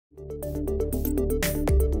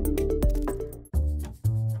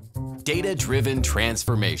data-driven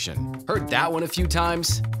transformation. Heard that one a few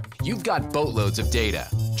times? You've got boatloads of data.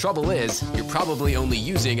 Trouble is, you're probably only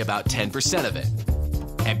using about 10% of it.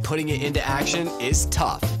 And putting it into action is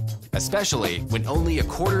tough, especially when only a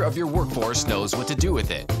quarter of your workforce knows what to do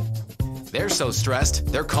with it. They're so stressed,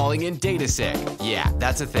 they're calling in data sick. Yeah,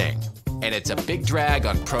 that's a thing. And it's a big drag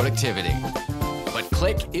on productivity. But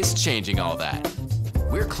Qlik is changing all that.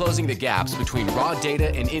 We're closing the gaps between raw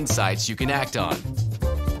data and insights you can act on.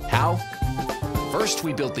 How? First,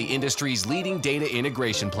 we built the industry's leading data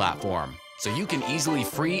integration platform, so you can easily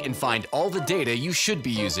free and find all the data you should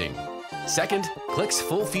be using. Second, Qlik's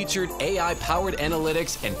full-featured AI-powered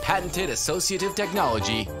analytics and patented associative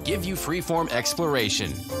technology give you free-form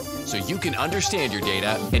exploration, so you can understand your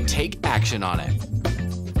data and take action on it.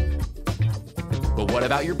 But what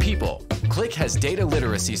about your people? Qlik has data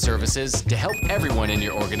literacy services to help everyone in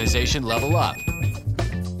your organization level up.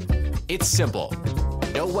 It's simple.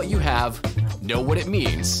 Know what you have, know what it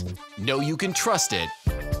means, know you can trust it,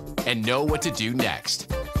 and know what to do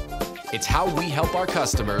next. It's how we help our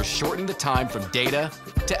customers shorten the time from data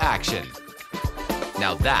to action.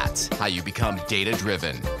 Now that's how you become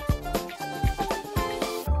data-driven.